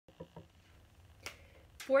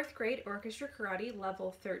Fourth grade orchestra karate, level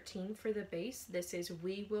 13 for the bass. This is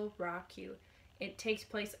We Will Rock You. It takes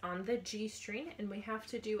place on the G string, and we have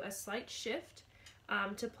to do a slight shift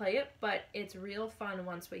to play it, but it's real fun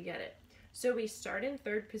once we get it. So we start in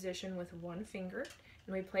third position with one finger,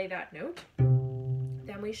 and we play that note.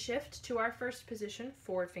 Then we shift to our first position,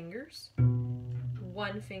 4 fingers,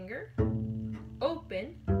 1 finger,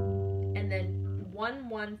 open, and then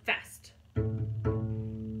 1-1 fast.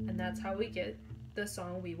 And that's how we get the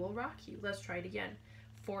song We Will Rock You. Let's try it again.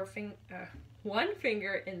 1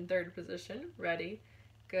 finger in third position. Ready?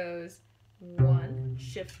 Goes 1,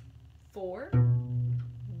 shift 4,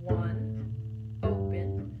 1,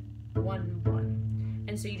 open, 1, 1.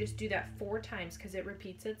 And so you just do that 4 times because it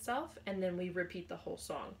repeats itself, and then we repeat the whole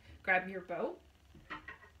song. Grab your bow,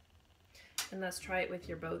 and let's try it with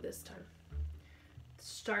your bow this time.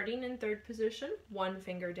 Starting in third position, 1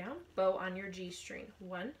 finger down, bow on your G string.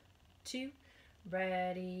 1, 2,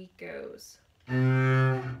 ready, goes.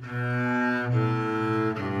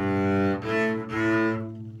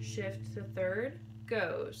 Shift to third,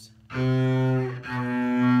 goes.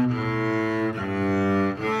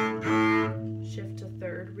 Shift to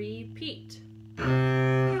third, repeat.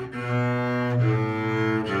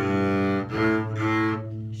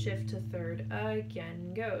 Shift to third,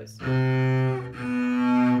 again, goes.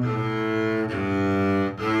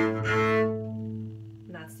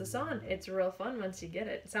 The song. It's real fun once you get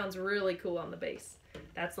it. It sounds really cool on the bass.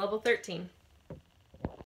 That's level 13.